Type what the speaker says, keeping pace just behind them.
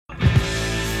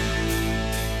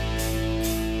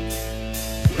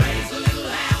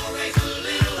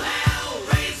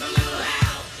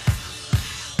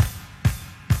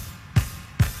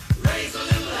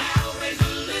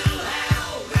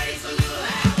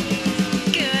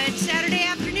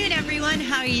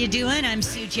you doing? I'm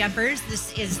Sue Jeffers.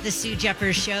 This is the Sue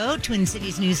Jeffers Show, Twin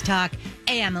Cities News Talk,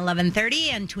 AM 1130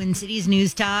 and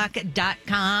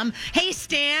TwinCitiesNewsTalk.com. Hey,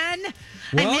 Stan.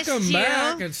 Welcome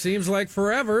back. It seems like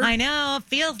forever. I know.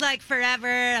 Feels like forever.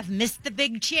 I've missed the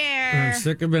big chair. I'm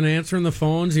sick of been answering the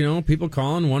phones. People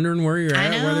calling, wondering where you're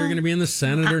at, whether you're going to be in the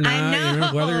Senate or not. I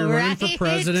know, whether you're running for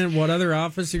president, what other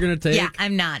office you're going to take. Yeah,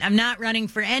 I'm not. I'm not running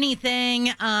for anything.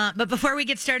 But before we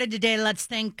get started today, let's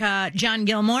thank John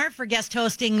Gilmore for guest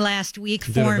hosting last week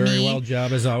for me. Did a very well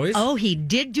job as always. Oh, he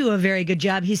did do a very good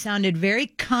job. He sounded very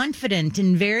confident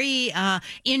and very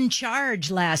in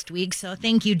charge last week. So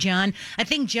thank you, John. I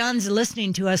think John's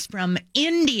listening to us from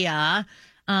India.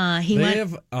 They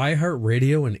have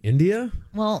iHeartRadio in India?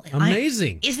 Well,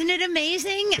 amazing. Isn't it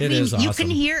amazing? It is awesome. You can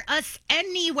hear us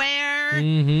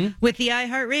anywhere with the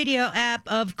iHeartRadio app,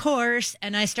 of course.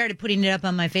 And I started putting it up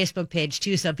on my Facebook page,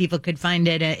 too, so people could find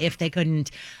it if they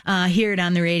couldn't hear it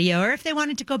on the radio or if they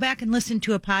wanted to go back and listen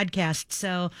to a podcast.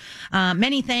 So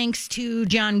many thanks to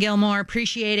John Gilmore.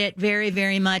 Appreciate it very,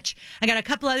 very much. I got a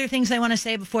couple other things I want to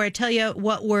say before I tell you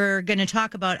what we're going to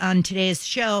talk about on today's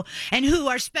show and who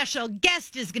our special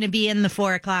guest is going to be in the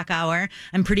 4 o'clock hour.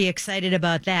 I'm pretty excited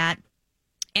about that.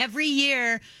 Every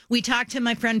year we talk to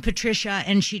my friend Patricia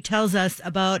and she tells us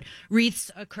about wreaths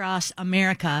across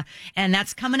America, and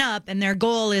that's coming up, and their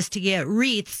goal is to get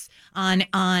wreaths on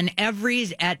every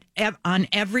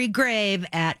grave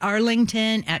at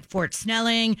Arlington, at Fort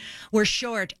Snelling. We're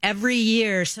short every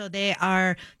year, so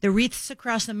the Wreaths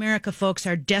Across America folks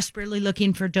are desperately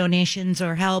looking for donations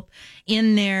or help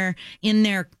in their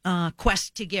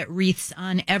quest to get wreaths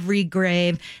on every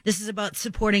grave. This is about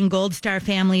supporting Gold Star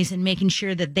families and making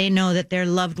sure that they know that their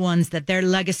loved ones, that their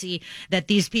legacy, that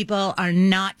these people are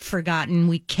not forgotten.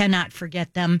 We cannot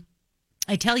forget them.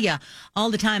 I tell you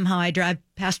all the time how I drive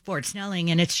past Fort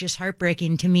Snelling, and it's just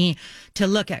heartbreaking to me to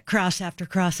look at cross after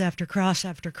cross after cross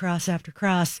after cross after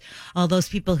cross, all those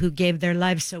people who gave their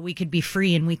lives so we could be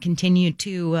free, and we continue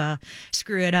to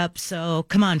screw it up. So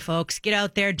come on, folks, get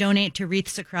out there, donate to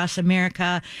Wreaths Across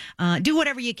America, do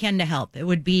whatever you can to help. It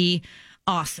would be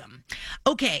awesome.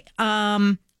 Okay,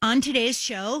 on today's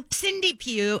show, Cindy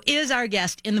Pugh is our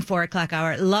guest in the 4 o'clock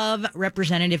hour. Love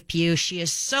Representative Pugh. She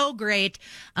is so great.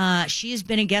 She's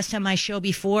been a guest on my show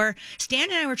before. Stan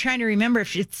and I were trying to remember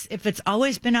if it's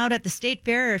always been out at the State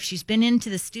Fair or if she's been into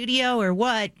the studio or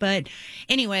what. But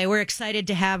anyway, we're excited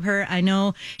to have her. I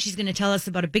know she's going to tell us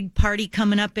about a big party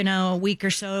coming up in a week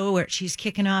or so where she's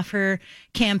kicking off her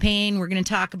campaign. We're going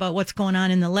to talk about what's going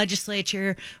on in the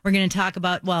legislature. We're going to talk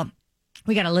about,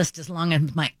 we got a list as long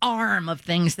as my arm of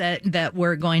things that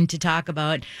we're going to talk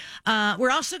about.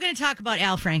 We're also going to talk about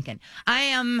Al Franken.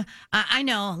 I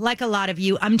know, like a lot of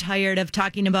you, I'm tired of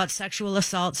talking about sexual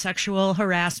assault, sexual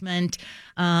harassment,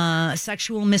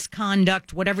 sexual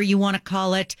misconduct, whatever you want to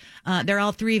call it. They're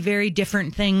all three very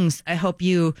different things. I hope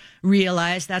you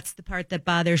realize that's the part that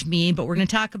bothers me. But we're going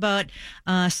to talk about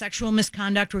sexual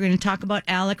misconduct. We're going to talk about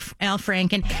Al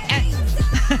Franken.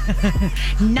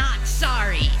 Not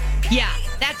sorry. Yeah,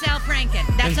 that's Al Franken.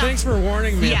 And thanks for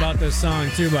warning me about this song,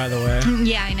 too, by the way.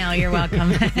 Yeah, I know. You're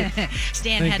welcome.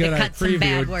 Stan had to cut some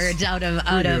bad words out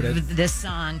of this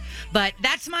song. But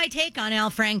that's my take on Al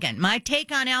Franken. My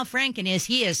take on Al Franken is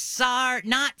he is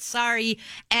not sorry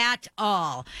at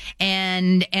all.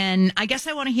 And I guess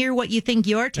I want to hear what you think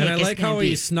your take is going to be. And I like how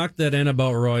he snuck that in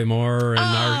about Roy Moore. And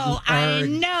I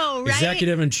know, right?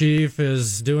 Executive in chief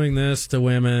is doing this to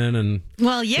women. And,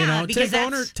 well, yeah,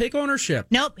 because take ownership.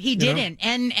 Nope, he didn't.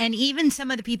 And even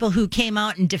some of the people who came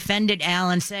out and defended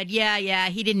Al and said, yeah,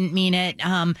 he didn't mean it.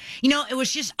 It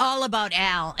was just all about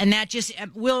Al, and that just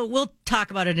we'll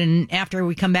talk about it after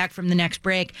we come back from the next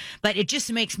break. But it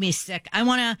just makes me sick. I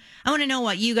wanna know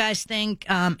what you guys think.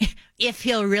 If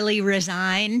he'll really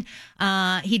resign.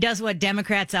 He does what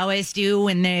Democrats always do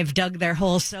when they've dug their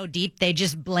hole so deep. They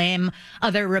just blame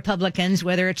other Republicans,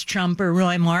 whether it's Trump or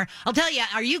Roy Moore. I'll tell you,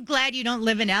 are you glad you don't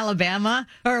live in Alabama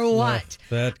or what?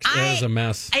 No, that is a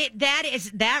mess. The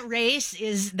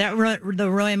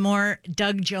Roy Moore,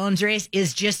 Doug Jones race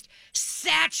is just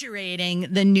saturating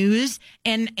the news.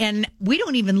 And we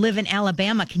don't even live in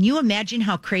Alabama. Can you imagine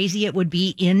how crazy it would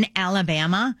be in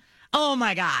Alabama? Oh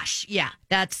my gosh. Yeah,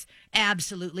 that's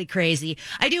absolutely crazy.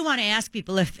 I do want to ask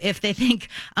people if they think,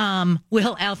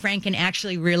 will Al Franken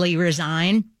actually really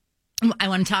resign? I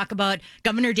want to talk about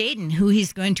Governor Dayton, who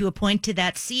he's going to appoint to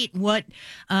that seat, what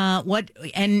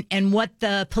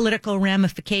the political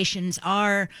ramifications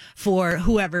are for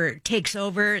whoever takes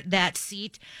over that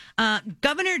seat.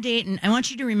 Governor Dayton, I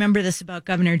want you to remember this about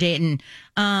Governor Dayton.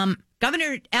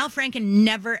 Governor Al Franken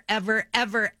never, ever,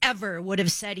 ever, ever would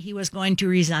have said he was going to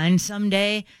resign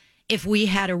someday if we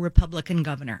had a Republican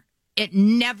governor. It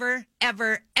never,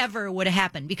 ever, ever would have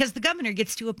happened because the governor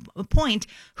gets to appoint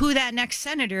who that next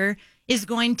senator is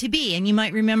going to be. And you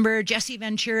might remember Jesse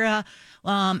Ventura,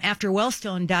 after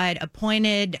Wellstone died,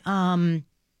 appointed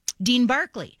Dean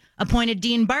Barkley.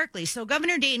 So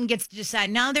Governor Dayton gets to decide.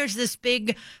 Now there's this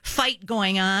big fight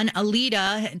going on.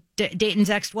 Alita, Dayton's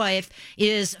ex-wife,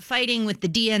 is fighting with the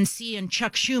DNC and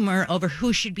Chuck Schumer over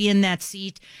who should be in that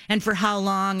seat and for how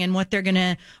long and what they're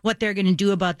gonna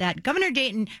do about that. Governor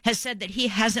Dayton has said that he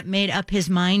hasn't made up his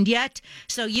mind yet.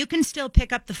 So you can still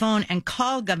pick up the phone and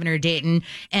call Governor Dayton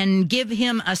and give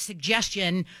him a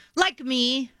suggestion, like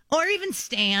me. Or even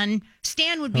Stan.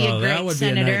 Stan would be a great that would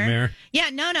senator. Be a nightmare. Yeah,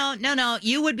 no.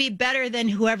 You would be better than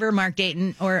whoever Mark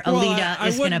Dayton or Alita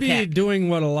is going to pick. I would be doing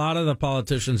what a lot of the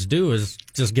politicians do is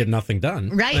just get nothing done.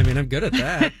 Right. I mean, I'm good at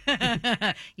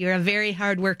that. You're a very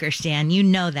hard worker, Stan. You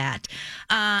know that.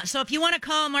 So if you want to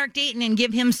call Mark Dayton and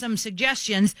give him some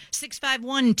suggestions,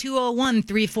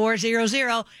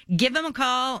 651-201-3400. Give him a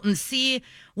call and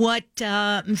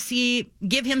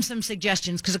give him some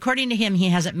suggestions because according to him, he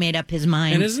hasn't made up his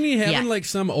mind. And isn't he having like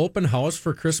some open house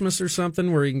for Christmas or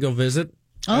something where you can go visit?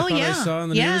 Oh, I saw in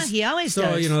the news. He always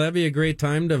does. So, that'd be a great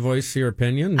time to voice your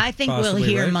opinion. I think we'll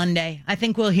hear Monday.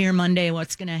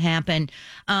 What's going to happen.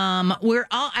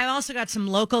 I also got some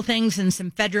local things and some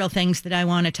federal things that I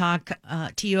want to talk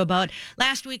to you about.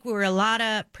 Last week, we were a lot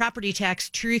of property tax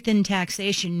truth in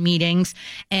taxation meetings,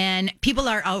 and people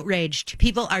are outraged.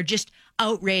 People are just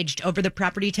outraged over the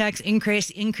property tax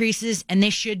increases, and they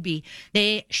should be.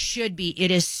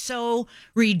 It is so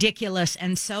ridiculous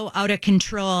and so out of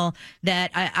control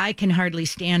that I can hardly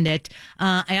stand it.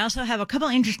 I also have a couple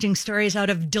interesting stories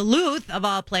out of Duluth, of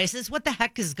all places. What the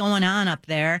heck is going on up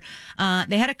there?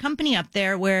 They had a company up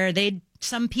there where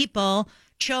some people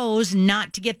chose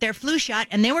not to get their flu shot,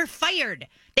 and they were fired.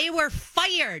 Well,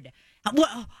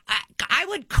 I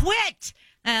would quit.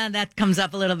 That comes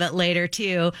up a little bit later,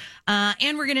 too.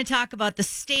 And we're going to talk about the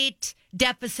state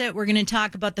deficit. We're going to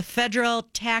talk about the federal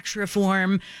tax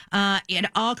reform. It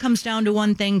all comes down to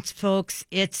one thing, folks.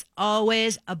 It's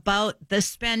always about the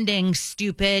spending,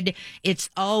 stupid. It's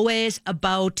always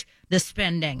about the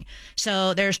spending.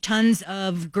 So there's tons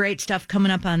of great stuff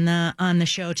coming up on the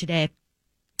show today.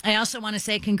 I also want to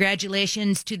say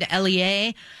congratulations to the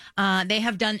LEA. They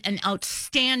have done an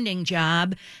outstanding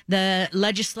job. The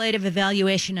Legislative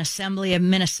Evaluation Assembly of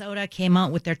Minnesota came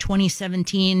out with their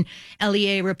 2017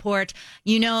 LEA report.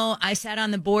 You know, I sat on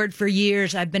the board for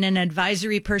years. I've been an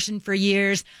advisory person for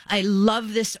years. I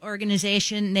love this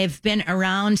organization. They've been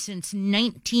around since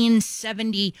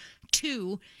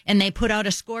 1972. And they put out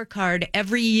a scorecard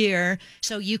every year,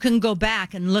 so you can go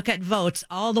back and look at votes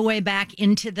all the way back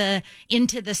into the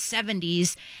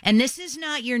 70s. And this is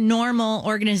not your normal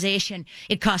organization.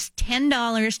 It costs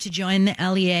 $10 to join the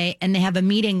LEA, and they have a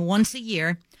meeting once a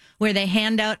year where they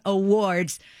hand out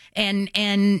awards. And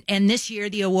this year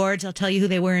the awards, I'll tell you who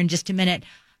they were in just a minute.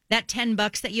 That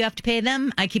 $10 that you have to pay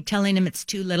them, I keep telling them it's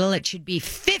too little. It should be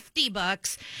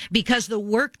 $50 because the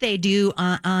work they do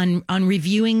on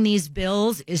reviewing these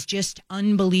bills is just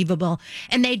unbelievable.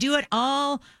 And they do it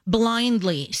all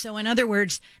blindly. So in other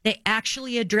words, they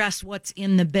actually address what's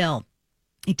in the bill.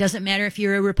 It doesn't matter if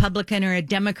you're a Republican or a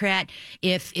Democrat.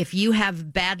 If you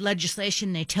have bad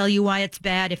legislation, they tell you why it's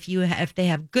bad. If they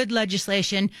have good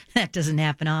legislation, that doesn't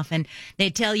happen often.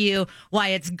 They tell you why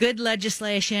it's good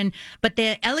legislation. But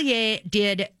the LEA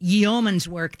did yeoman's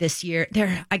work this year.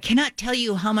 I cannot tell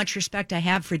you how much respect I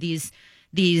have for these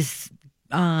the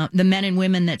men and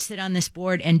women that sit on this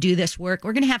board and do this work.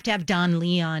 We're going to have Don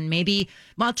Lee on. Maybe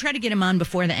I'll try to get him on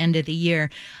before the end of the year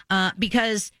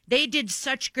because they did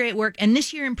such great work. And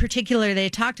this year in particular, they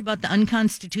talked about the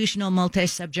unconstitutional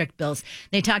multi-subject bills.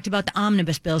 They talked about the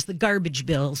omnibus bills, the garbage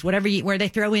bills, where they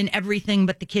throw in everything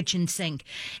but the kitchen sink.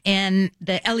 And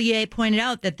the LEA pointed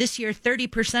out that this year,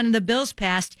 30% of the bills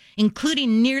passed,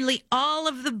 including nearly all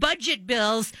of the budget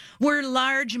bills, were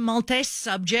large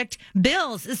multi-subject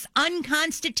bills. It's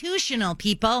unconstitutional,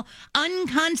 people.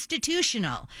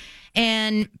 Unconstitutional.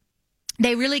 And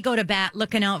they really go to bat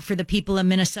looking out for the people of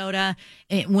Minnesota.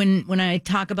 When I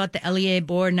talk about the LEA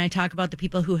board and I talk about the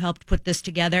people who helped put this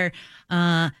together,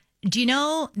 do you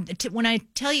know, when I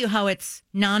tell you how it's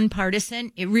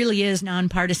nonpartisan, it really is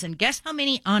nonpartisan. Guess how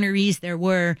many honorees there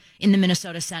were in the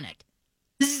Minnesota Senate?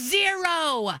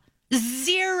 Zero.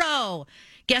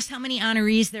 Guess how many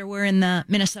honorees there were in the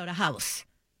Minnesota House?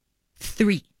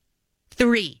 Three.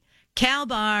 Cal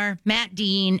Barr, Matt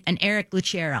Dean, and Eric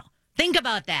Lucero. Think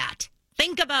about that.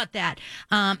 Think about that.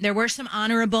 There were some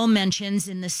honorable mentions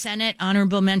in the Senate.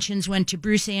 Honorable mentions went to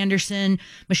Bruce Anderson,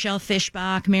 Michelle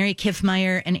Fischbach, Mary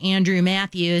Kiffmeyer, and Andrew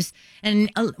Matthews.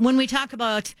 And when we talk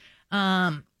about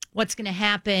what's going to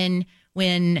happen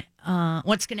when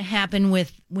Mark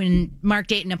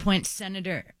Dayton appoints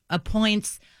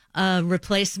a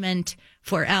replacement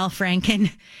for Al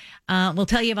Franken. We'll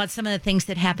tell you about some of the things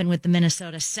that happened with the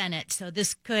Minnesota Senate. So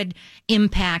this could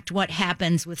impact what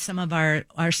happens with some of our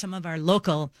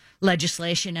local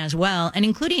legislation as well, and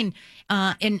including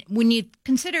and when you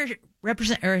consider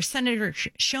Senator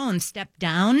Schoen stepped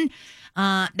down,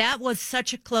 that was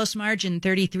such a close margin,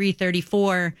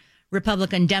 33-34.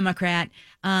 Republican, Democrat,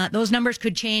 those numbers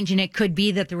could change, and it could be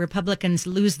that the Republicans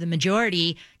lose the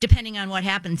majority depending on what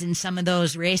happens in some of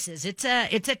those races. It's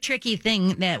a tricky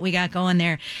thing that we got going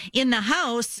there. In the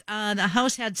House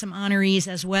had some honorees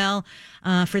as well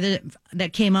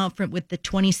that came out with the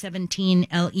 2017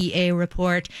 LEA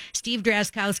report. Steve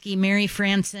Drazkowski, Mary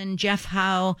Franson, Jeff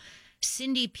Howe,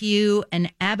 Cindy Pugh,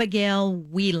 and Abigail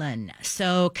Whelan.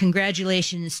 So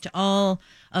congratulations to all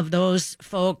of those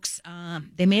folks.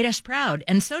 They made us proud,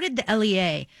 and so did the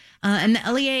LEA. And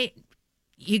the LEA,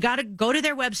 you got to go to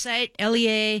their website,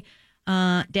 lea-mn.org.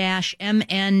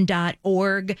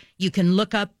 You can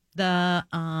look up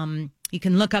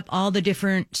all the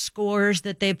different scores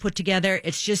that they've put together.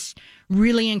 It's just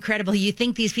really incredible. You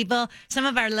think these people, some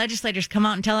of our legislators come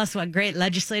out and tell us what great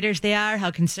legislators they are,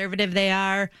 how conservative they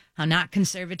are, how not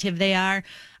conservative they are.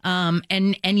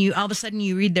 And you all of a sudden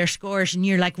you read their scores and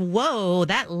you're like, whoa,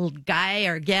 that guy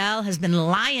or gal has been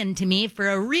lying to me for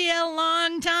a real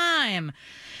long time.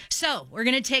 So we're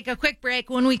going to take a quick break.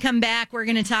 When we come back, we're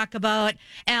going to talk about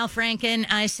Al Franken.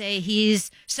 I say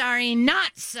he's sorry,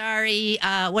 not sorry.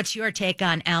 What's your take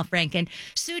on Al Franken?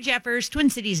 Sue Jeffers, Twin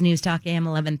Cities News Talk, AM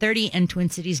 1130 and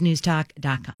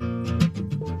TwinCitiesNewsTalk.com.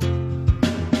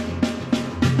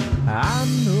 I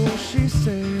know she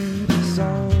said it's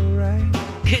all right.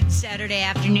 Good Saturday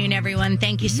afternoon, everyone.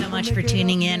 Thank you so much for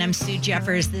tuning in. I'm Sue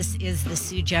Jeffers. This is the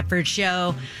Sue Jeffers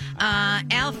Show.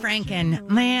 Al Franken,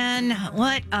 man,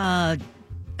 what? I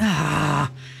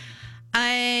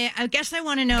guess I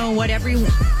want to know what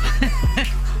everyone.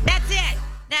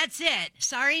 That's it.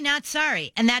 Sorry, not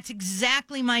sorry. And that's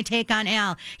exactly my take on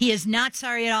Al. He is not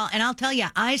sorry at all. And I'll tell you,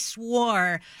 I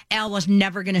swore Al was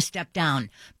never going to step down.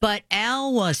 But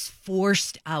Al was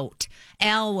forced out.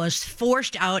 Al was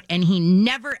forced out, and he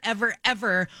never, ever,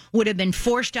 ever would have been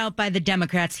forced out by the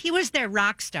Democrats. He was their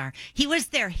rock star. He was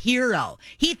their hero.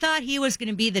 He thought he was going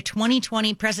to be the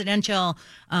 2020 presidential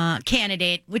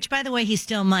candidate, which, by the way, he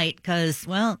still might because,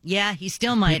 well, yeah, he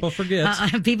still might. People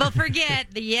forget. People forget.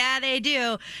 Yeah, they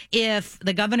do. If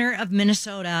the governor of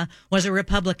Minnesota was a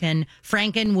Republican,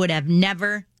 Franken would have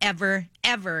never, ever,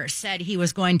 ever said he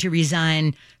was going to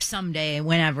resign someday,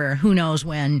 whenever, who knows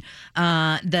when.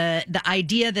 The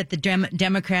idea that the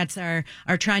Democrats are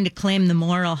trying to claim the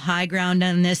moral high ground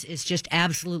on this is just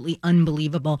absolutely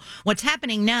unbelievable. What's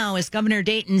happening now is Governor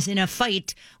Dayton's in a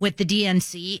fight with the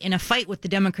DNC, in a fight with the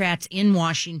Democrats in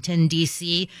Washington,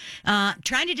 D.C.,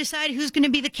 trying to decide who's going to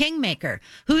be the kingmaker,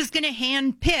 who's going to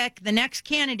handpick the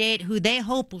next candidate who they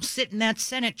hope will sit in that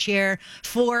Senate chair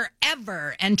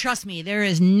forever. And trust me, there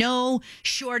is no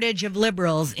shortage of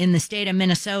liberals in the state of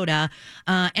Minnesota,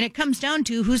 and it comes down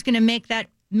to who's going to make that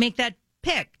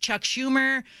pick: Chuck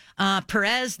Schumer,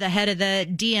 Perez, the head of the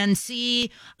DNC,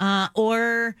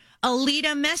 or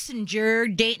Alita Messenger,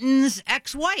 Dayton's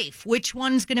ex-wife. Which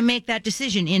one's going to make that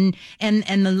decision? And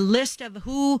the list of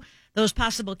who those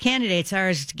possible candidates are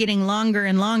is getting longer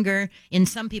and longer in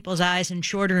some people's eyes and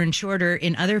shorter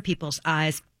in other people's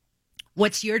eyes.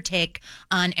 What's your take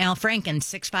on Al Franken?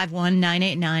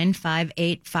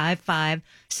 651-989-5855.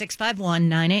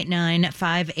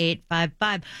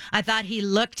 651-989-5855. I thought he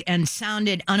looked and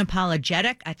sounded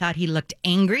unapologetic. I thought he looked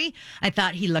angry. I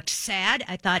thought he looked sad.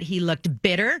 I thought he looked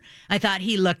bitter. I thought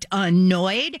he looked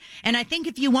annoyed. And I think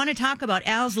if you want to talk about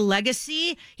Al's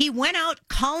legacy, he went out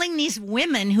calling these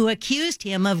women who accused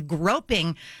him of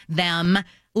groping them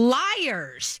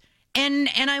liars. And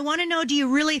I want to know, do you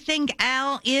really think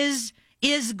Al is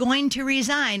going to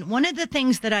resign? One of the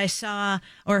things that I saw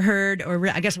or heard, or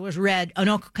I guess it was read,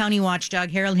 Anoka County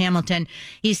watchdog Harold Hamilton,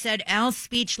 he said Al's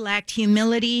speech lacked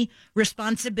humility,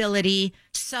 responsibility,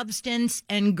 substance,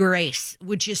 and grace,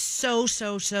 which is so,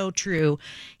 so, so true.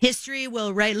 History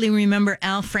will rightly remember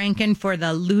Al Franken for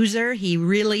the loser he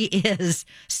really is.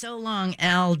 So long,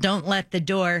 Al. Don't let the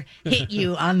door hit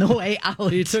you on the way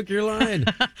out. He took your line.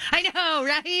 I know,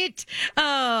 right?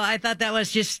 Oh, I thought that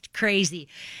was just crazy.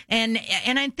 And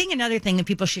I think another thing that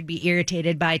people should be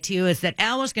irritated by, too, is that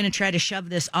Al was going to try to shove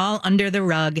this all under the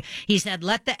rug. He said,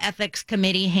 let the ethics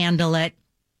committee handle it.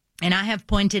 And I have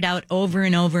pointed out over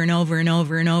and over and over and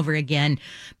over and over again,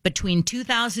 between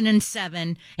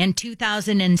 2007 and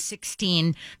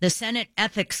 2016, the Senate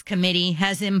Ethics Committee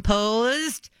has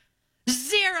imposed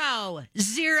zero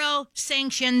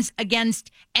sanctions against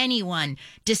anyone,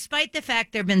 despite the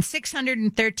fact there have been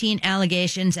 613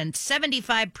 allegations and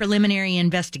 75 preliminary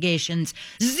investigations.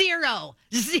 Zero.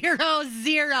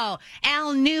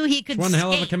 Al knew he could One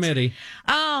hell of a committee.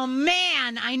 Oh,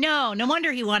 man, I know. No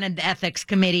wonder he wanted the ethics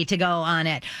committee to go on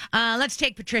it. Let's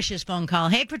take Patricia's phone call.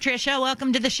 Hey, Patricia,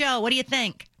 welcome to the show. What do you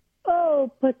think?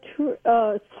 Oh,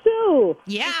 Sue.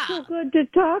 Yeah. It's so good to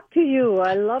talk to you.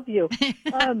 I love you.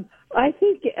 I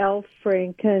think Al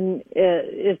Franken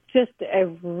is just a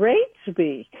great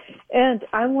speech. And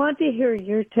I want to hear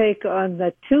your take on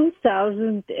the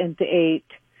 2008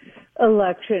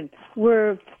 election,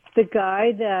 where the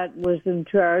guy that was in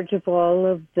charge of all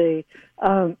of the,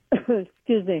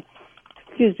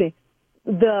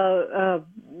 the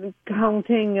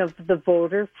counting of the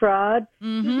voter fraud.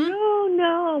 Mm-hmm.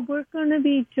 No, we're going to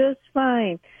be just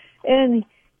fine. And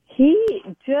he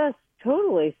just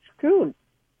totally screwed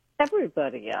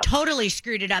everybody up. Totally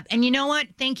screwed it up. And you know what?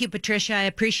 Thank you, Patricia. I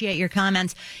appreciate your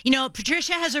comments. You know,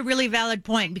 Patricia has a really valid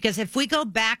point, because if we go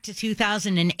back to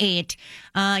 2008,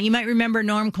 you might remember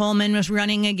Norm Coleman was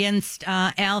running against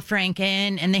Al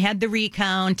Franken, and they had the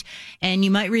recount. And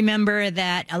you might remember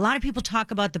that a lot of people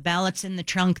talk about the ballots in the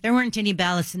trunk. There weren't any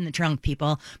ballots in the trunk,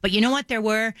 people. But you know what there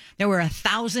were? There were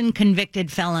 1,000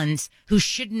 convicted felons who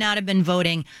should not have been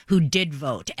voting, who did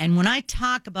vote. And when I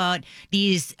talk about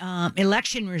these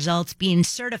election results being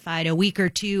certified a week or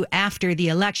two after the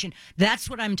election, that's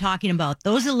what I'm talking about.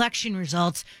 Those election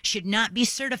results should not be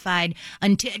certified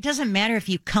until, it doesn't matter if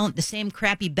you count the same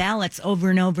crappy ballots over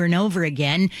and over and over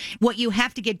again. What you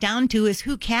have to get down to is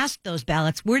who cast those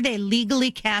ballots. Were they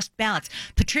legally cast ballots?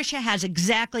 Patricia has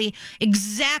exactly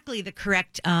the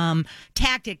correct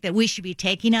tactic that we should be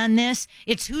taking on this.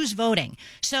 It's who's voting.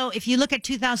 So if you look at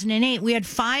 2008, we had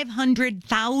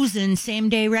 500,000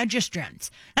 same-day registrants.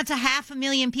 That's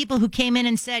 500,000 people who came in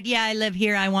and said, yeah, I live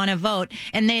here, I want to vote.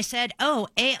 And they said, oh,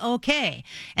 A-okay.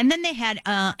 And then they had,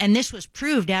 and this was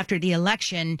proved after the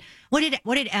election. What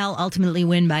did Al ultimately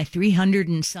win by?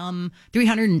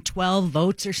 312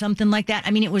 votes or something like that? I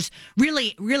mean, it was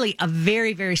really, really a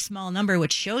very, very small number,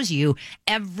 which shows you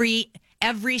every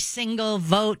single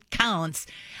vote counts.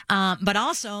 But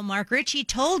also, Mark Ritchie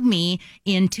told me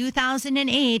in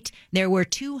 2008, there were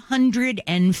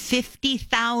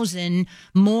 250,000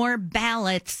 more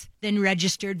ballots than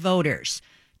registered voters.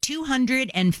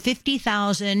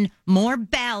 250,000 more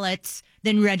ballots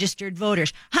than registered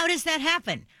voters. How does that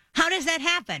happen? How does that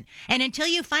happen? And until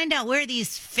you find out where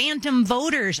these phantom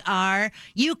voters are,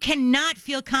 you cannot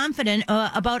feel confident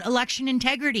about election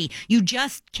integrity. You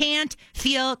just can't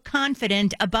feel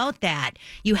confident about that.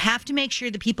 You have to make sure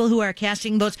the people who are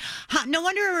casting votes. No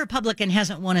wonder a Republican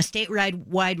hasn't won a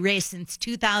statewide race since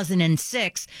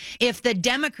 2006. If the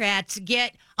Democrats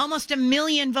get almost 1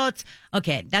 million votes,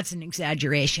 okay, that's an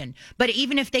exaggeration. But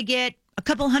even if they get a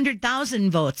couple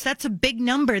 100,000 votes, that's a big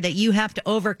number that you have to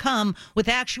overcome with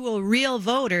actual real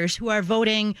voters who are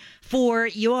voting for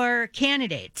your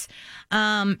candidates.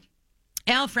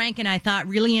 Al Franken, I thought,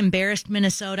 really embarrassed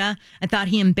Minnesota. I thought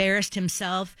he embarrassed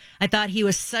himself. I thought he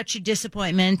was such a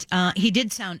disappointment. He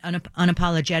did sound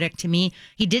unapologetic to me.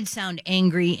 He did sound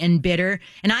angry and bitter.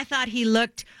 And I thought he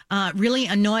looked really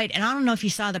annoyed. And I don't know if you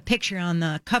saw the picture on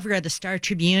the cover of the Star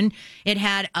Tribune. It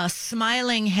had a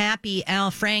smiling, happy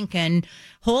Al Franken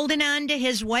holding on to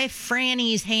his wife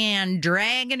Franny's hand,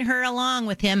 dragging her along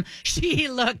with him. She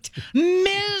looked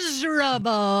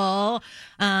miserable.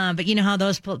 But you know how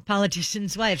those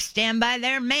politicians' wives stand by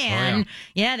their man. Oh,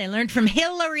 yeah, they learned from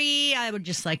Hillary. I would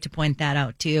just like to point that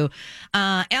out, too.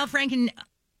 Al Franken,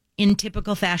 in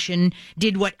typical fashion,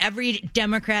 did what every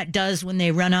Democrat does when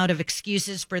they run out of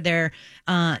excuses for their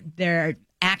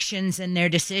actions and their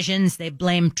decisions. They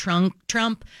blame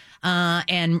Trump.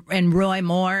 And Roy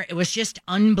Moore. It was just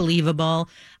unbelievable.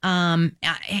 Al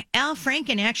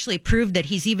Franken actually proved that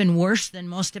he's even worse than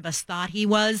most of us thought he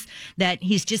was, that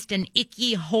he's just an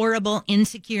icky, horrible,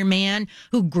 insecure man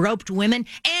who groped women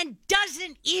and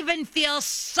doesn't even feel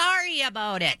sorry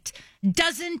about it.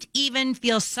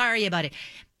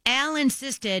 Al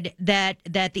insisted that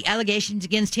the allegations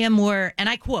against him were, and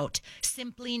I quote,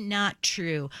 simply not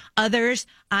true. Others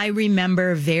I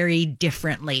remember very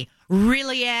differently.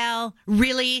 Really, Al?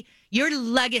 Really? Your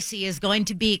legacy is going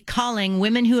to be calling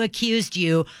women who accused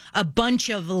you a bunch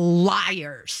of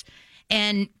liars.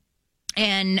 And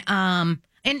then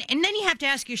you have to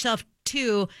ask yourself,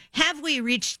 too, have we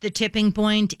reached the tipping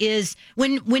point? Is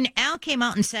when Al came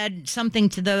out and said something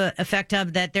to the effect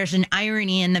of that there's an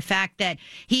irony in the fact that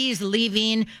he's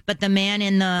leaving, but the man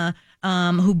in the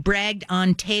who bragged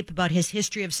on tape about his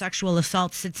history of sexual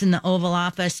assault sits in the Oval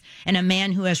Office, and a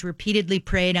man who has repeatedly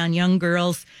preyed on young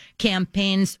girls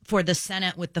campaigns for the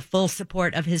Senate with the full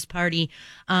support of his party.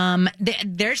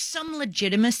 There's some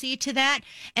legitimacy to that.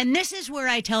 And this is where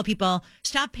I tell people,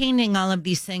 stop painting all of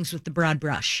these things with the broad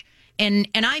brush. And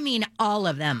I mean all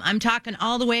of them. I'm talking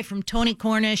all the way from Tony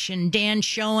Cornish and Dan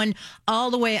Schoen all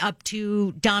the way up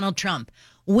to Donald Trump.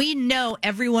 We know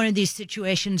every one of these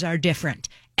situations are different.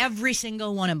 Every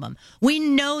single one of them. We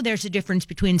know there's a difference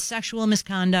between sexual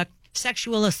misconduct,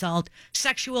 sexual assault,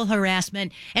 sexual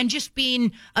harassment, and just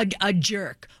being a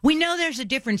jerk. We know there's a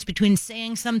difference between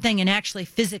saying something and actually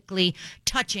physically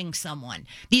touching someone.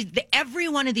 Every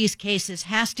one of these cases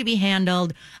has to be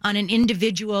handled on an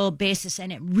individual basis,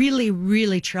 and it really,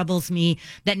 really troubles me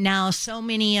that now so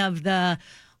many of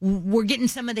we're getting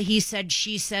some of the he said,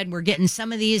 she said, we're getting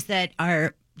some of these that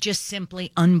are just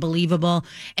simply unbelievable.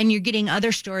 And you're getting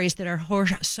other stories that are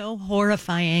so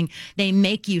horrifying. They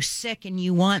make you sick and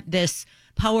you want this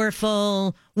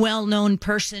powerful, well-known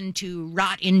person to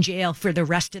rot in jail for the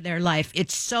rest of their life.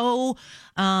 It's so,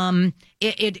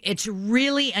 it's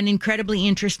really an incredibly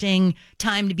interesting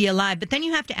time to be alive. But then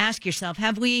you have to ask yourself,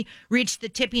 have we reached the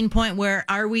tipping point where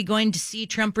are we going to see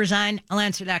Trump resign? I'll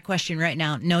answer that question right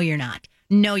now. No, you're not.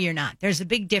 No, you're not. There's a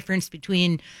big difference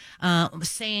between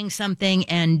saying something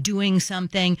and doing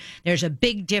something. There's a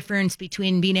big difference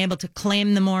between being able to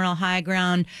claim the moral high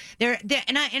ground.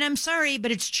 And I'm sorry,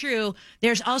 but it's true.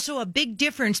 There's also a big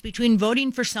difference between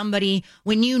voting for somebody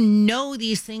when you know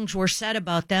these things were said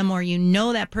about them, or you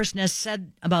know that person has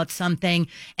said about something,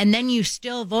 and then you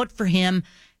still vote for him.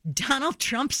 Donald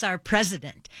Trump's our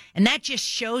president. And that just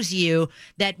shows you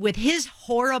that with his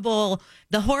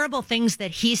the horrible things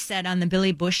that he said on the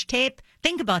Billy Bush tape,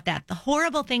 think about that. The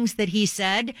horrible things that he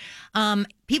said,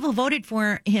 people voted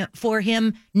for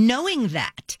him knowing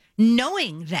that.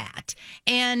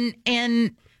 And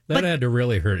that had to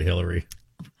really hurt Hillary.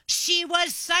 She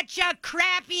was such a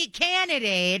crappy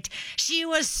candidate. She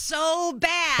was so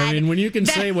bad. I mean, when you can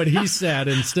say what he said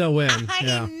and still win.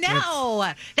 I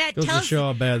know. That goes tells to show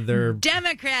how bad their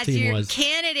Democrats, team your was.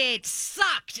 candidate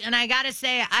sucked. And I got to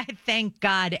say, I thank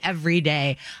God every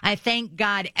day. I thank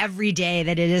God every day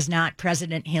that it is not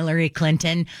President Hillary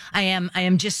Clinton. I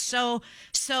am just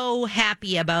so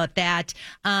happy about that.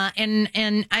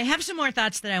 And I have some more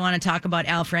thoughts that I want to talk about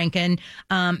Al Franken,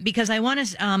 because I want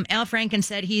to, Al Franken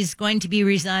said he's going to be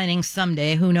resigning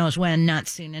someday. Who knows when, not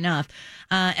soon enough.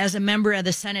 As a member of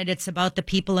the Senate, it's about the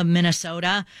people of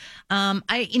Minnesota.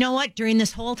 You know what? During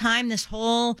this whole time,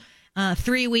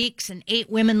 3 weeks and 8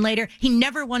 women later, he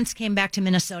never once came back to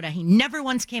Minnesota. He never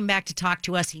once came back to talk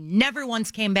to us. He never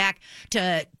once came back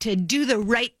to do the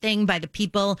right thing by the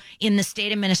people in the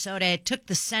state of Minnesota. It took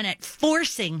the Senate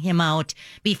forcing him out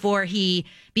before he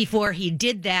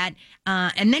did that.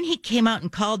 And then he came out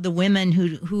and called the women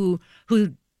who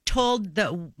told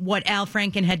what Al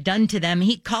Franken had done to them.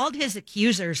 He called his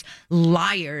accusers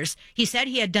liars. He said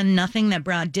he had done nothing that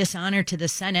brought dishonor to the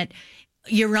Senate.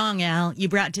 You're wrong, Al. You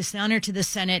brought dishonor to the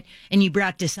Senate, and you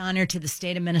brought dishonor to the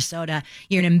state of Minnesota.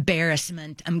 You're an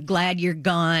embarrassment. I'm glad you're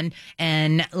gone.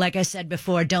 And like I said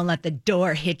before, don't let the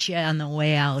door hit you on the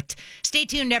way out. Stay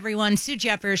tuned, everyone. Sue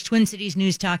Jeffers, Twin Cities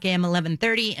News Talk AM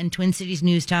 1130 and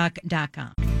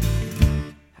TwinCitiesNewsTalk.com.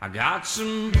 I got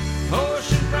some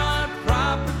oceanfront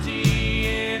property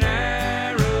in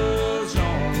Arizona.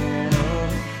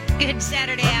 Good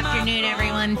Saturday afternoon,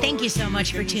 everyone. Thank you so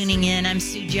much for tuning in. I'm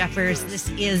Sue Jeffers. This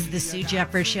is the Sue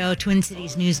Jeffers Show, Twin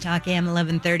Cities News Talk AM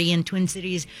 1130 and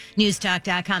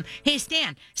TwinCitiesNewsTalk.com. Hey,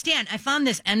 Stan, I found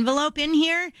this envelope in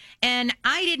here, and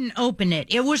I didn't open it.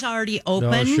 It was already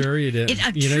open. No, sure you did.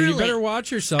 You better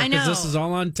watch yourself, because this know. is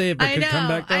all on tape. It could come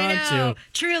back to haunt you.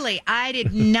 Truly, I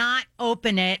did not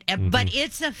open it, but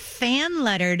it's a fan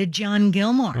letter to John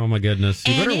Gilmore. Oh, my goodness.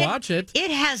 You better And watch it.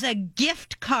 It has a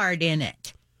gift card in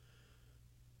it.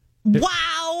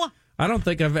 Wow. I don't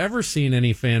think I've ever seen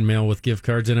any fan mail with gift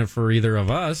cards in it for either of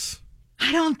us.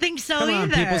 I don't think so Come either. on,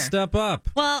 people, step up.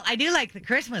 Well, I do like the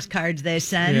Christmas cards they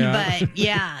send, but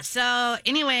yeah. So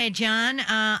anyway, John,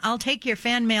 I'll take your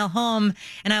fan mail home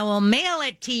and I will mail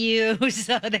it to you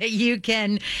so that you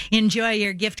can enjoy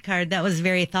your gift card. That was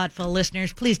very thoughtful,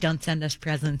 listeners. Please don't send us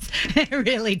presents.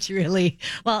 Really, truly.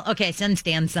 Well, okay, send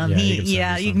Stan some.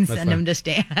 Yeah, you can send them to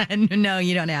Stan. No,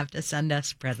 you don't have to send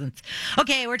us presents.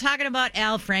 Okay, we're talking about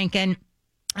Al Franken.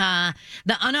 The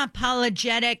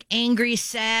unapologetic, angry,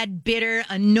 sad, bitter,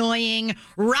 annoying,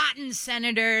 rotten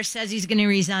senator says he's going to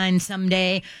resign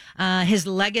someday. His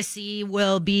legacy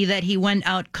will be that he went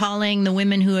out calling the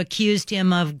women who accused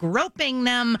him of groping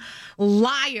them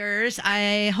liars.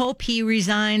 I hope he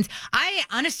resigns.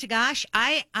 Honest to gosh,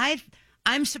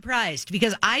 I'm surprised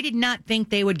because I did not think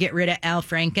they would get rid of Al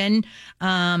Franken.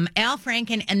 Al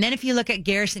Franken, and then if you look at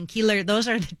Garrison Keillor, those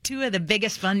are the two of the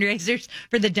biggest fundraisers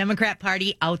for the Democrat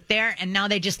Party out there, and now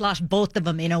they just lost both of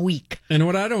them in a week. And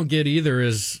what I don't get either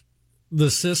is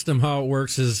the system, how it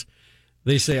works is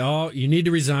they say, oh, you need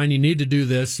to resign, you need to do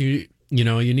this, you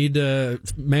need to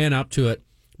man up to it.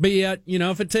 But yet,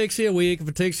 if it takes you a week, if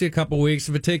it takes you a couple weeks,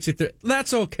 if it takes you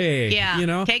that's okay.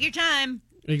 Yeah, take your time.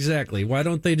 Exactly. Why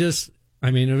don't they just...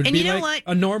 it would be like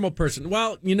a normal person.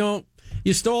 Well, you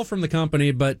stole from the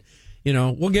company, but,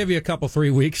 we'll give you a couple, 3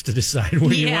 weeks to decide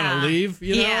when you want to leave.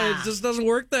 It just doesn't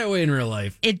work that way in real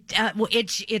life.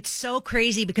 It's so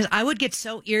crazy because I would get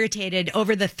so irritated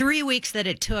over the 3 weeks that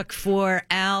it took for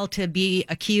Al to be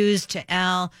accused, to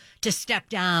Al to step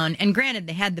down. And granted,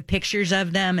 they had the pictures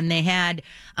of them and they had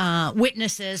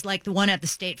witnesses like the one at the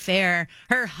state fair.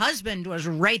 Her husband was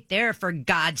right there, for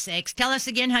God's sakes. Tell us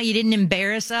again how you didn't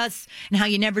embarrass us and how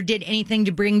you never did anything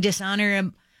to bring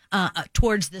dishonor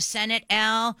towards the Senate,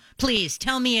 Al. Please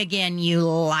tell me again, you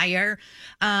liar.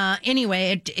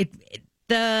 Anyway,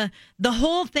 the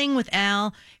whole thing with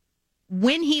Al,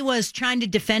 when he was trying to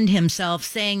defend himself,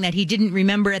 saying that he didn't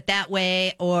remember it that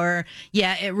way, or,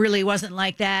 it really wasn't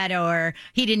like that, or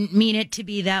he didn't mean it to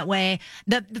be that way,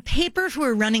 the papers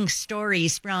were running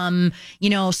stories from,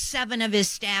 7 of his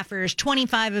staffers,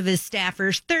 25 of his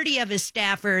staffers, 30 of his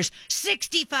staffers,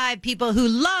 65 people who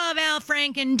love Al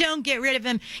Franken, don't get rid of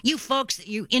him. You folks,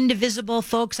 you indivisible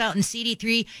folks out in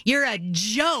CD3, you're a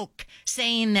joke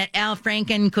saying that Al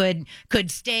Franken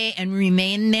could stay and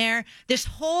remain there. This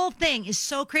whole thing is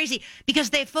so crazy because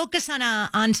they focus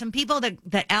on some people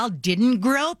that Al didn't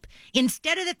grope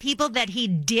instead of the people that he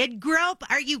did grope.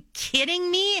 Are you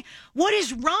kidding me? What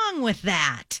is wrong with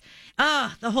that?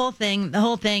 Oh, the whole thing.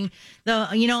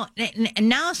 And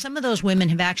now some of those women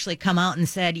have actually come out and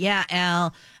said, yeah,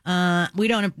 Al,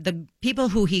 the people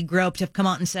who he groped have come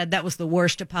out and said that was the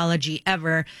worst apology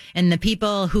ever. And the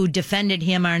people who defended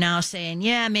him are now saying,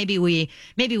 yeah, maybe we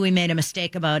made a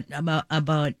mistake about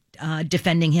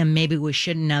defending him. Maybe we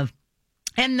shouldn't have.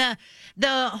 And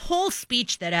the whole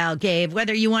speech that Al gave,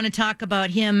 whether you want to talk about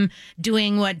him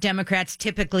doing what Democrats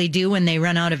typically do when they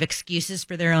run out of excuses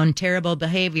for their own terrible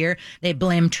behavior, they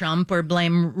blame Trump or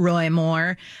blame Roy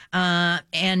Moore,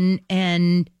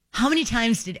 and how many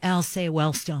times did Al say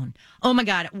Wellstone? Oh my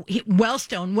God,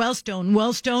 Wellstone.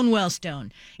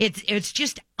 It's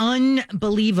just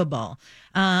unbelievable.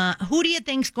 Who do you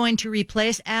think's going to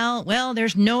replace Al? Well,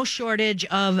 there's no shortage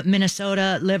of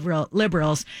Minnesota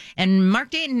liberals, and Mark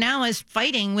Dayton now is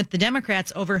fighting with the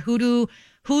Democrats over who to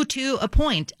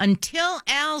appoint. Until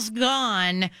Al's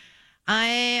gone,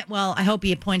 I hope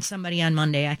he appoints somebody on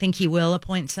Monday. I think he will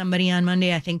appoint somebody on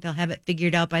Monday. I think they'll have it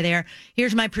figured out by there.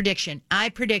 Here's my prediction. I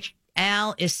predict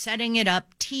Al is setting it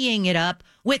up, teeing it up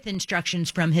with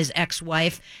instructions from his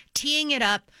ex-wife, teeing it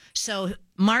up so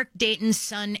Mark Dayton's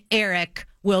son, Eric,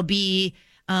 will be,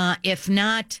 if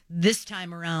not this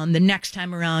time around, the next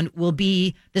time around will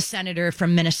be the senator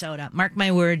from Minnesota. Mark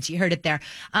my words. You heard it there.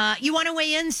 You want to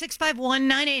weigh in?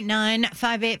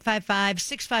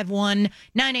 651-989-5855,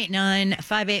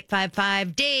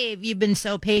 651-989-5855. Dave, you've been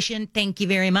so patient. Thank you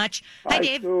very much. Hi,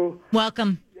 Dave. Sue.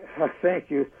 Welcome.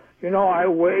 Thank you. I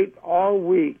wait all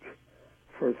week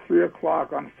for 3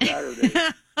 o'clock on Saturday.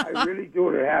 I really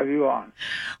do, to have you on.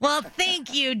 Well,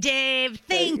 thank you, Dave.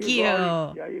 Thank you.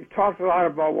 You've talked a lot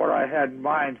about what I had in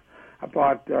mind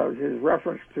about his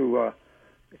reference to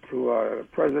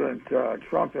President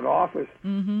Trump in office,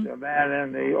 the man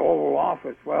in the Oval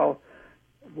Office. Well,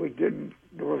 there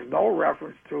was no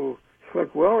reference to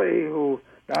Slick Willie, who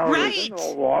Donald was in the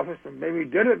Oval Office, and maybe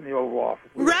did it in the Oval Office.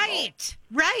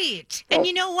 Right. And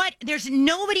you know what? There's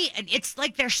nobody. It's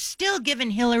like they're still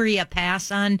giving Hillary a pass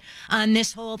on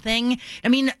this whole thing. I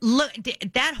mean, look,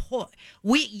 that whole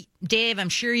Dave, I'm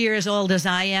sure you're as old as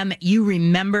I am. You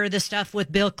remember the stuff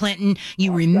with Bill Clinton.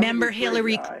 You remember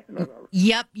Hillary.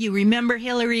 Yep, you remember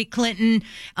Hillary Clinton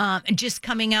just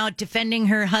coming out defending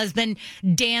her husband,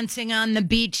 dancing on the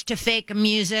beach to fake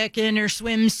music in her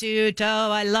swimsuit.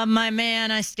 Oh, I love my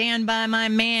man. I stand by my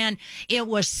man. It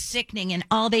was sickening, and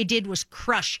all they did was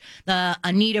crush the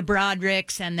Anita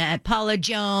Brodericks and the Paula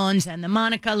Jones and the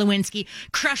Monica Lewinsky,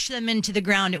 crush them into the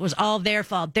ground. It was all their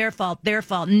fault,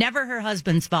 never her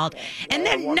husband's fault. And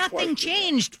then nothing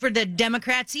changed for the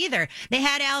Democrats either. They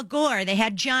had Al Gore, they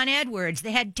had John Edwards,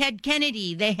 they had Ted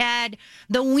Kennedy, they had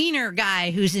the Wiener guy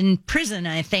who's in prison,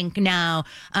 I think now.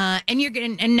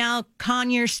 And now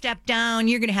Conyers stepped down.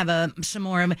 You're going to have some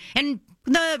more of, and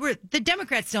the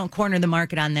Democrats don't corner the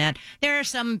market on that. There are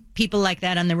some people like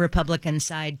that on the Republican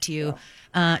side too.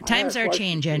 Times are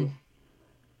changing.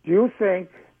 Do you think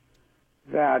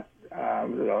that I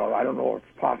don't know if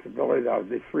it's a possibility that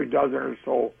the 36 or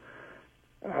so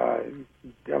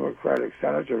Democratic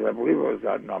senators, I believe it was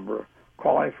that number,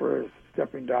 calling for his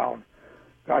stepping down,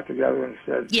 got together and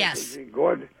said, yes,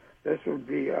 this would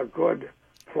be a good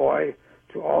ploy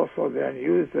to also then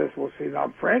use this. We'll see.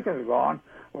 Now Franken's gone.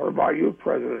 What about you,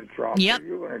 President Trump? Yep. What are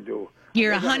you going to do?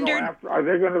 You're 100. Are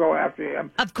they going to go after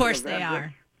him? Of course they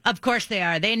are. Of course they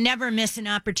are. They never miss an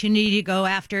opportunity to go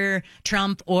after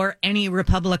Trump or any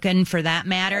Republican for that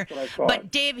matter.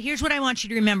 But Dave, here's what I want you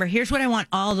to remember. Here's what I want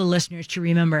all the listeners to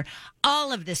remember.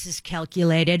 All of this is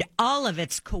calculated. All of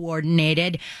it's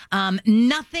coordinated.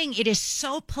 Nothing, it is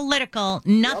so political.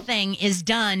 Nothing is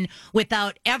done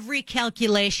without every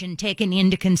calculation taken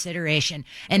into consideration.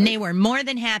 And they were more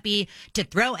than happy to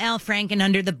throw Al Franken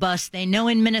under the bus. They know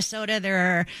in Minnesota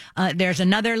there's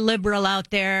another liberal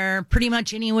out there, pretty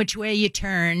much any which way you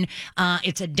turn.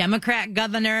 It's a Democrat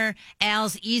governor.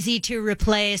 Al's easy to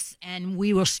replace, and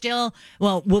we will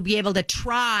we'll be able to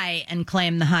try and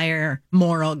claim the higher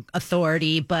moral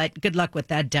authority, but good luck with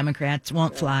that. Democrats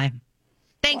won't fly.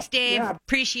 Thanks, Dave. Yeah.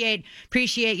 Appreciate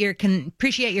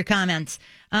your comments.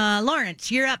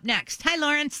 Lawrence, you're up next. Hi,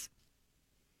 Lawrence.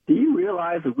 Do you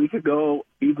realize a week ago,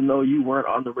 even though you weren't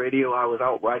on the radio, I was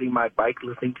out riding my bike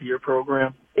listening to your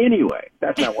program? Anyway,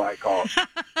 that's not why I called.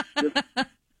 Just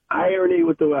irony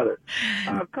with the weather.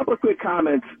 A couple of quick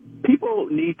comments. People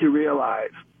need to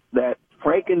realize that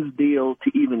Franken's deal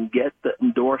to even get the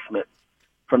endorsement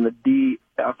from the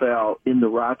DFL in the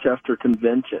Rochester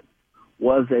Convention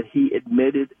was that he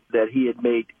admitted that he had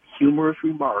made humorous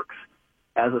remarks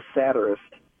as a satirist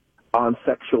on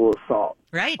sexual assault.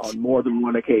 Right. On more than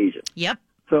one occasion. Yep.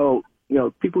 So,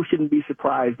 people shouldn't be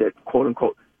surprised that, quote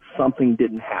unquote, something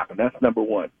didn't happen. That's number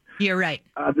one. You're right.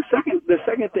 The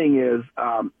second thing is,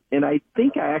 and I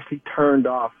think I actually turned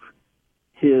off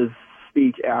his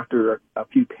speech after a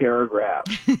few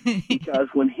paragraphs because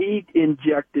when he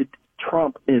injected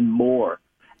Trump in more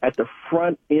at the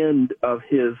front end of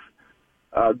his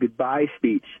goodbye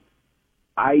speech,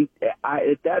 I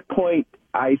at that point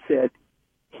I said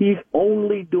he's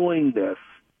only doing this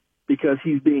because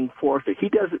he's being forced. He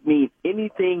doesn't mean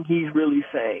anything he's really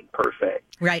saying per se.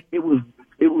 Right. It was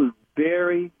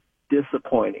very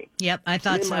disappointing. Yep, I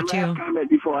thought so too. My last comment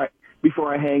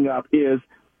before I hang up is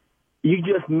you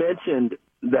just mentioned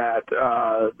that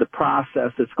the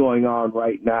process that's going on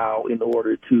right now in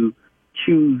order to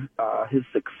choose his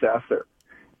successor.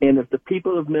 And if the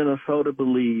people of Minnesota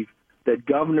believe that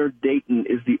Governor Dayton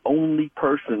is the only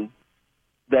person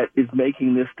that is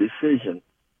making this decision,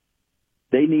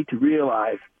 they need to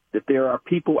realize that there are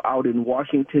people out in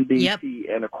Washington, D.C.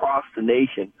 and across the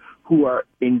nation who are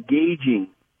engaging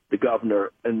the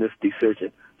governor in this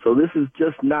decision. So this is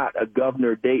just not a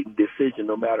Governor Dayton decision,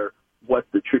 no matter what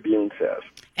the Tribune says.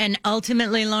 And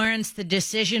ultimately, Lawrence, the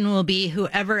decision will be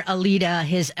whoever Alita,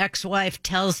 his ex-wife,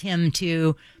 tells him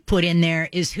to put in there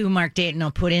is who Mark Dayton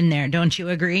will put in there. Don't you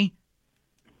agree?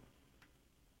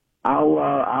 I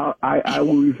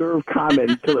will reserve comment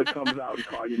until it comes out and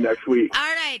call you next week. All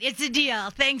right, it's a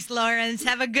deal. Thanks, Lawrence.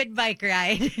 Have a good bike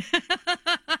ride.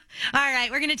 All right,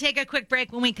 we're going to take a quick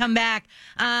break. When we come back,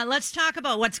 let's talk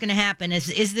about what's going to happen.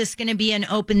 Is this going to be an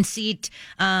open seat?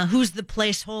 Who's the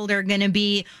placeholder going to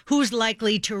be? Who's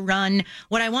likely to run?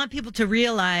 What I want people to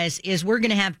realize is we're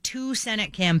going to have 2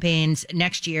 Senate campaigns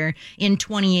next year in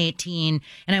 2018,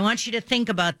 and I want you to think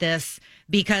about this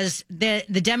because the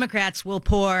Democrats will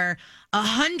pour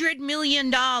 $100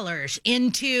 million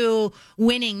into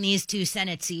winning these 2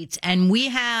 Senate seats. And we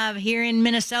have here in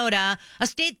Minnesota a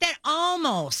state that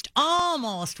almost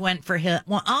went for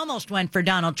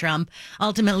Donald Trump,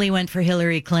 ultimately went for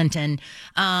Hillary Clinton.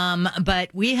 But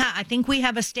I think we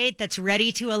have a state that's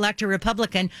ready to elect a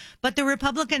Republican, but the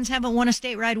Republicans haven't won a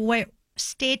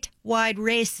statewide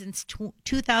race since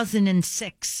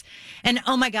 2006. And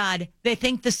oh my God, they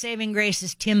think the saving grace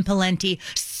is Tim Pawlenty.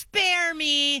 Spare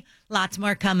me. Lots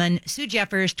more coming. Sue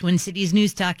Jeffers, Twin Cities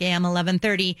News Talk, AM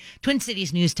 1130,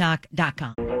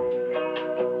 TwinCitiesNewsTalk.com.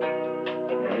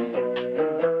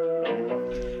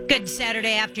 Good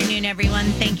Saturday afternoon, everyone.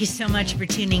 Thank you so much for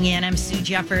tuning in. I'm Sue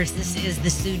Jeffers. This is the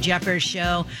Sue Jeffers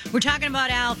Show. We're talking about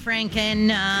Al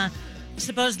Franken.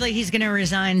 Supposedly he's going to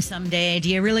resign someday. Do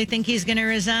you really think he's going to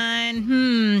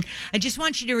resign? I just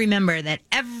want you to remember that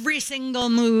every single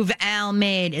move Al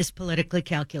made is politically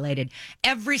calculated.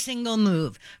 Every single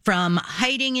move, from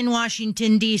hiding in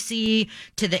Washington, D.C.,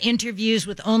 to the interviews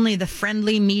with only the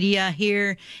friendly media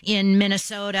here in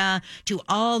Minnesota, to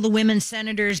all the women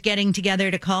senators getting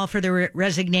together to call for the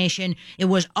resignation. It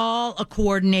was all a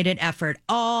coordinated effort,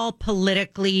 all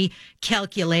politically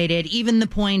calculated, even the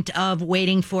point of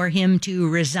waiting for him to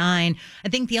resign. I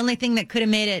think the only thing that could have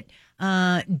made it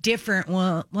different,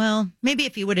 well, maybe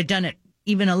if he would have done it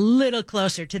even a little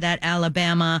closer to that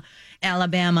Alabama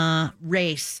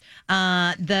race.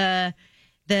 The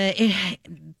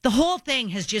whole thing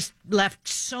has just left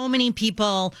so many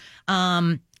people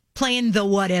playing the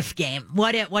what if game.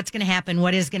 What's going to happen?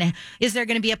 Is there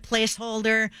going to be a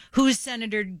placeholder? Who's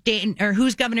Senator Dayton or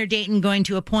who's Governor Dayton going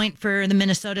to appoint for the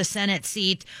Minnesota Senate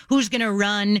seat? Who's going to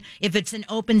run if it's an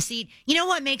open seat? You know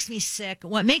what makes me sick?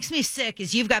 What makes me sick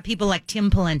is you've got people like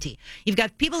Tim Pawlenty. You've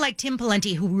got people like Tim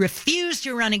Pawlenty who refuse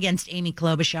to run against Amy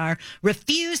Klobuchar,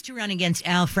 refuse to run against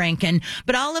Al Franken,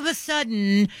 but all of a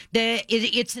sudden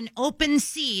it's an open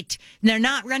seat. They're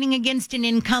not running against an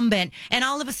incumbent, and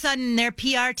all of a sudden their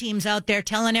PR teams out there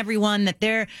telling everyone that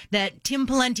Tim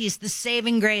Pawlenty is the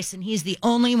saving grace and he's the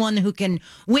only one who can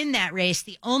win that race,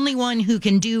 the only one who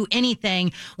can do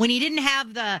anything, when he didn't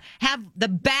have the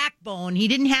backbone, he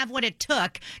didn't have what it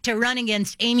took to run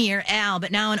against Amy or Al,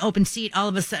 but now an open seat, all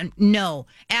of a sudden, no,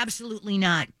 absolutely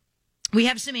not. We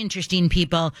have some interesting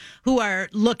people who are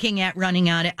looking at running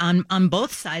out on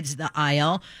both sides of the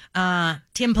aisle.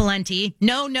 Tim Pawlenty,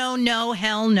 no,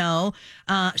 hell no.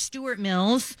 Stuart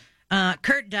Mills,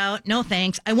 Kurt Doubt, no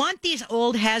thanks. I want these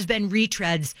old has-been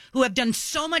retreads who have done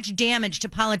so much damage to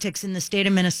politics in the state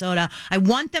of Minnesota. I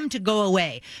want them to go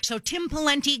away. So Tim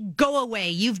Pawlenty, go away.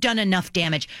 You've done enough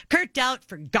damage. Kurt Doubt,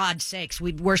 for God's sakes,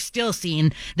 we're still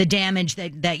seeing the damage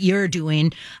that you're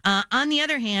doing. On the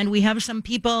other hand, we have some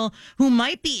people who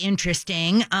might be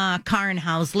interesting. Karen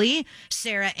Housley,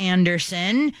 Sarah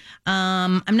Anderson.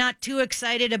 I'm not too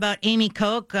excited about Amy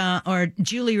Koch or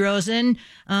Julie Rosen.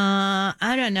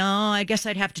 I don't know. I guess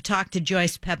I'd have to talk to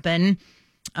Joyce Pepin.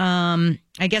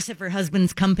 I guess if her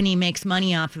husband's company makes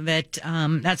money off of it,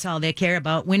 that's all they care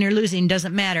about. Win or losing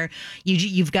doesn't matter.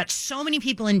 You've got so many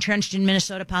people entrenched in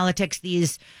Minnesota politics.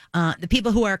 The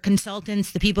people who are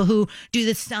consultants, the people who do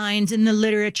the signs and the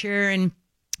literature and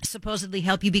supposedly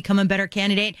help you become a better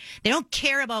candidate. They don't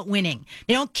care about winning.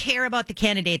 They don't care about the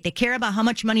candidate. They care about how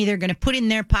much money they're going to put in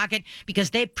their pocket because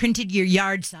they printed your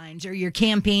yard signs or your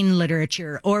campaign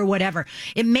literature or whatever.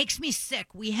 It makes me sick.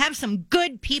 We have some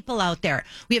good people out there.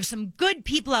 We have some good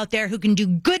people out there who can do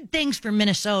good things for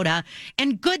Minnesota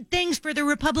and good things for the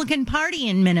Republican Party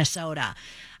in Minnesota.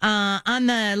 On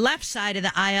the left side of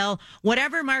the aisle,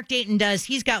 whatever Mark Dayton does,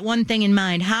 he's got one thing in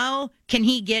mind. How can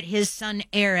he get his son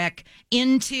Eric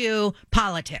into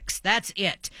politics? That's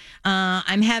it.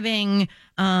 I'm having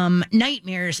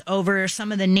nightmares over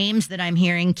some of the names that I'm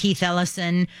hearing. Keith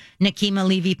Ellison, Nakima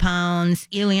Levy-Pounds,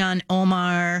 Ilhan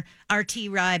Omar, R.T.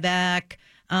 Ryback,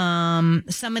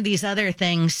 some of these other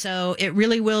things. So it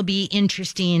really will be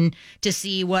interesting to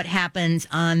see what happens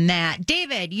on that.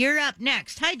 David, you're up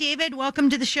next. Hi, David. Welcome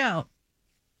to the show.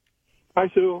 Hi,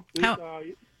 Sue.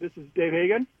 This is Dave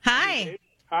Hagan. Hi.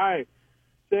 Hi.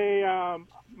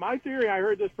 My theory, I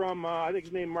heard this from, I think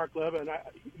his name is Mark Levin.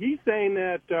 He's saying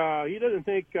that he doesn't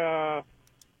think Al's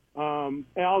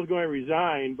going to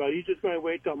resign, but he's just going to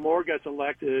wait till Moore gets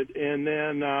elected and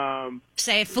then...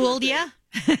 Say, fooled ya?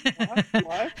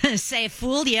 What? Say,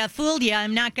 fooled ya,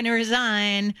 I'm not going to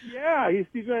resign. Yeah,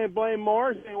 he's going to blame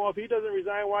Moore, saying, well, if he doesn't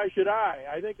resign, why should I?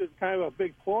 I think it's kind of a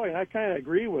big ploy, and I kind of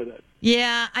agree with it.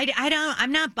 Yeah,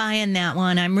 I'm not buying that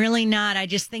one. I'm really not. I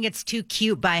just think it's too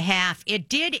cute by half. It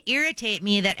did irritate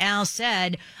me that Al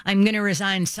said, I'm going to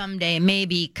resign someday,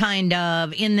 maybe, kind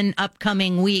of, in the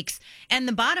upcoming weeks. And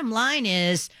the bottom line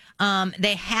is,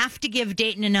 They have to give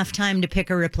Dayton enough time to pick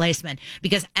a replacement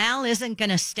because Al isn't going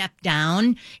to step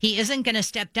down. He isn't going to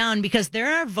step down because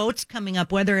there are votes coming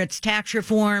up, whether it's tax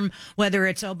reform, whether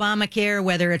it's Obamacare,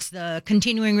 whether it's the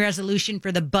continuing resolution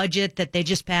for the budget that they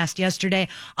just passed yesterday,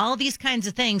 all these kinds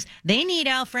of things. They need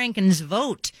Al Franken's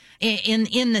vote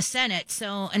in the Senate.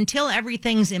 So until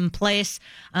everything's in place,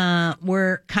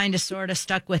 we're kind of sort of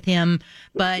stuck with him.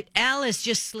 But Al is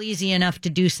just sleazy enough to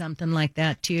do something like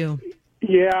that, too.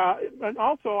 Yeah, and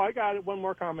also I got one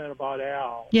more comment about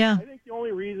Al. Yeah. I think the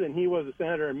only reason he was a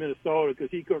senator in Minnesota because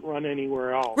he couldn't run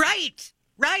anywhere else. Right.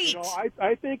 You know,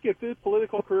 I think if his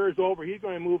political career is over, he's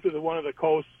going to move to one of the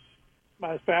coasts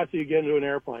as fast as you get into an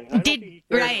airplane. I don't think he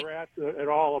cares a rat's at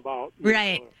all about Minnesota.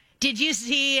 Right. Did you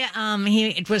see,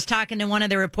 he was talking to one of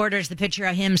the reporters, the picture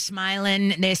of him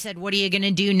smiling. They said, what are you going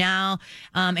to do now?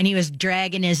 And he was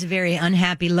dragging his very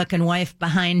unhappy looking wife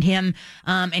behind him.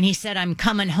 And he said, I'm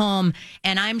coming home.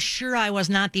 And I'm sure I was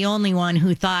not the only one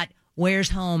who thought,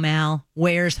 where's home, Al?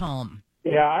 Where's home?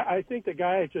 Yeah, I think the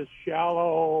guy is just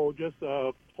shallow, just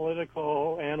a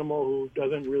political animal who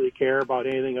doesn't really care about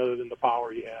anything other than the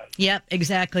power he has. Yep,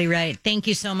 exactly right. Thank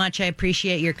you so much. I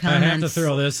appreciate your comments. I have to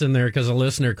throw this in there because a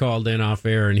listener called in off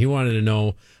air and he wanted to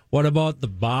know, what about the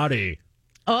body?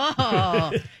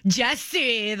 Oh,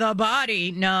 Jesse, the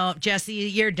body. No, Jesse,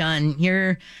 you're done.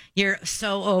 You're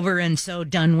so over and so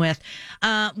done with.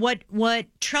 What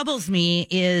troubles me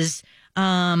is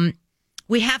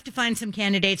we have to find some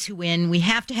candidates who win. We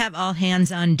have to have all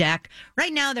hands on deck.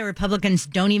 Right now, the Republicans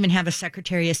don't even have a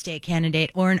Secretary of State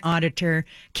candidate or an auditor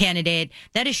candidate.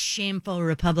 That is shameful,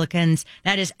 Republicans.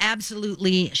 That is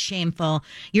absolutely shameful.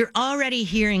 You're already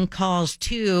hearing calls,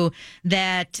 too,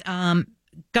 that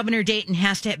Governor Dayton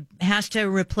has to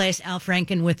replace Al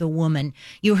Franken with a woman.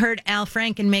 You heard Al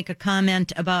Franken make a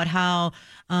comment about how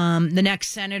the next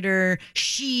senator,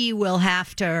 she will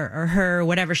have to, or her,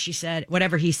 whatever he said,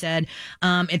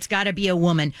 it's got to be a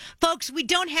woman. Folks, we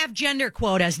don't have gender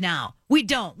quotas now. We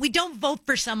don't vote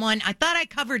for someone. I thought I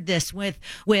covered this with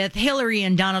Hillary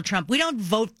and Donald Trump. We don't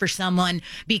vote for someone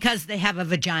because they have a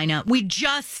vagina. We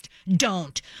just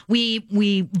don't.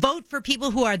 We vote for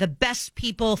people who are the best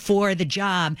people for the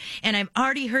job. And I've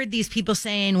already heard these people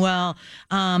saying, well,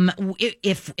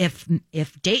 if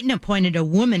Dayton appointed a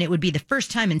woman, it would be the first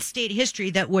time in state history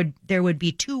that there would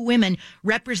be two women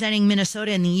representing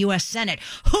Minnesota in the U.S. Senate.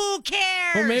 Who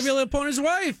cares? Well, maybe he'll appoint his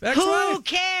wife, ex-wife. Who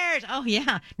cares? Oh,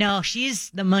 yeah. No,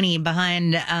 she's the money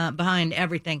behind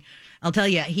everything. I'll tell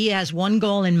you, he has one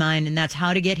goal in mind, and that's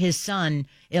how to get his son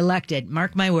elected.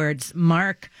 Mark my words.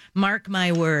 Mark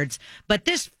my words. But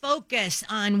this focus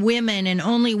on women and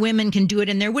only women can do it,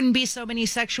 and there wouldn't be so many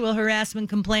sexual harassment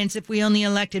complaints if we only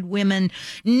elected women.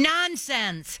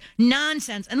 Nonsense.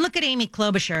 And look at Amy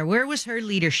Klobuchar. Where was her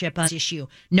leadership on this issue?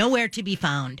 Nowhere to be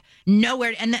found.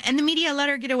 Nowhere. And the media let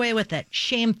her get away with it.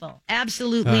 Shameful.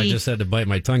 Absolutely. I just had to bite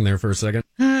my tongue there for a second.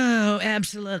 Oh,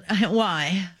 absolutely.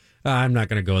 Why? I'm not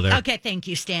going to go there. Okay, thank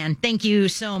you, Stan. Thank you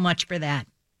so much for that.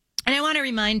 And I want to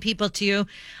remind people, too,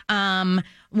 some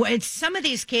of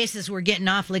these cases we're getting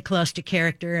awfully close to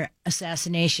character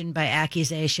assassination by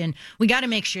accusation. We got to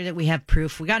make sure that we have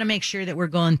proof. We got to make sure that we're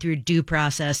going through due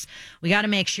process. We got to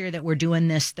make sure that we're doing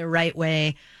this the right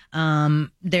way.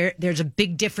 There's a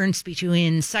big difference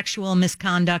between sexual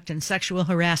misconduct and sexual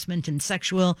harassment and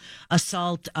sexual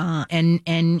assault,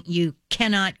 and you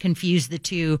cannot confuse the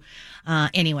two.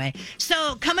 Anyway,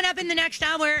 so coming up in the next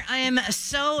hour, I am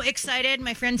so excited.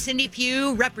 My friend Cindy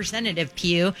Pugh, Representative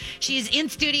Pugh, she's in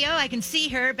studio. I can see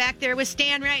her back there with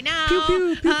Stan right now. Pew,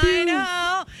 pew, pew, pew. I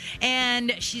know.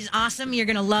 And she's awesome. You're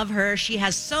going to love her. She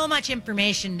has so much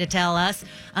information to tell us.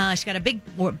 She's got a big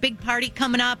party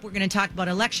coming up. We're going to talk about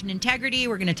election integrity.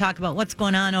 We're going to talk about what's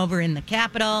going on over in the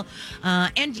Capitol.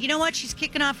 And you know what? She's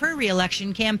kicking off her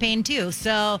re-election campaign, too.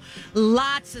 So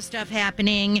lots of stuff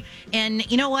happening. And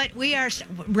you know what? We are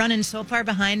running so far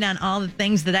behind on all the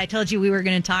things that I told you we were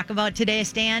going to talk about today,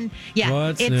 Stan. Yeah.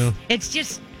 What's new? It's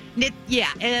just...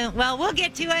 well, we'll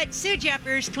get to it. Sue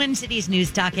Jeffers, Twin Cities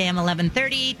News Talk, AM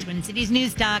 1130,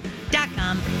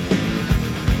 TwinCitiesNewsTalk.com.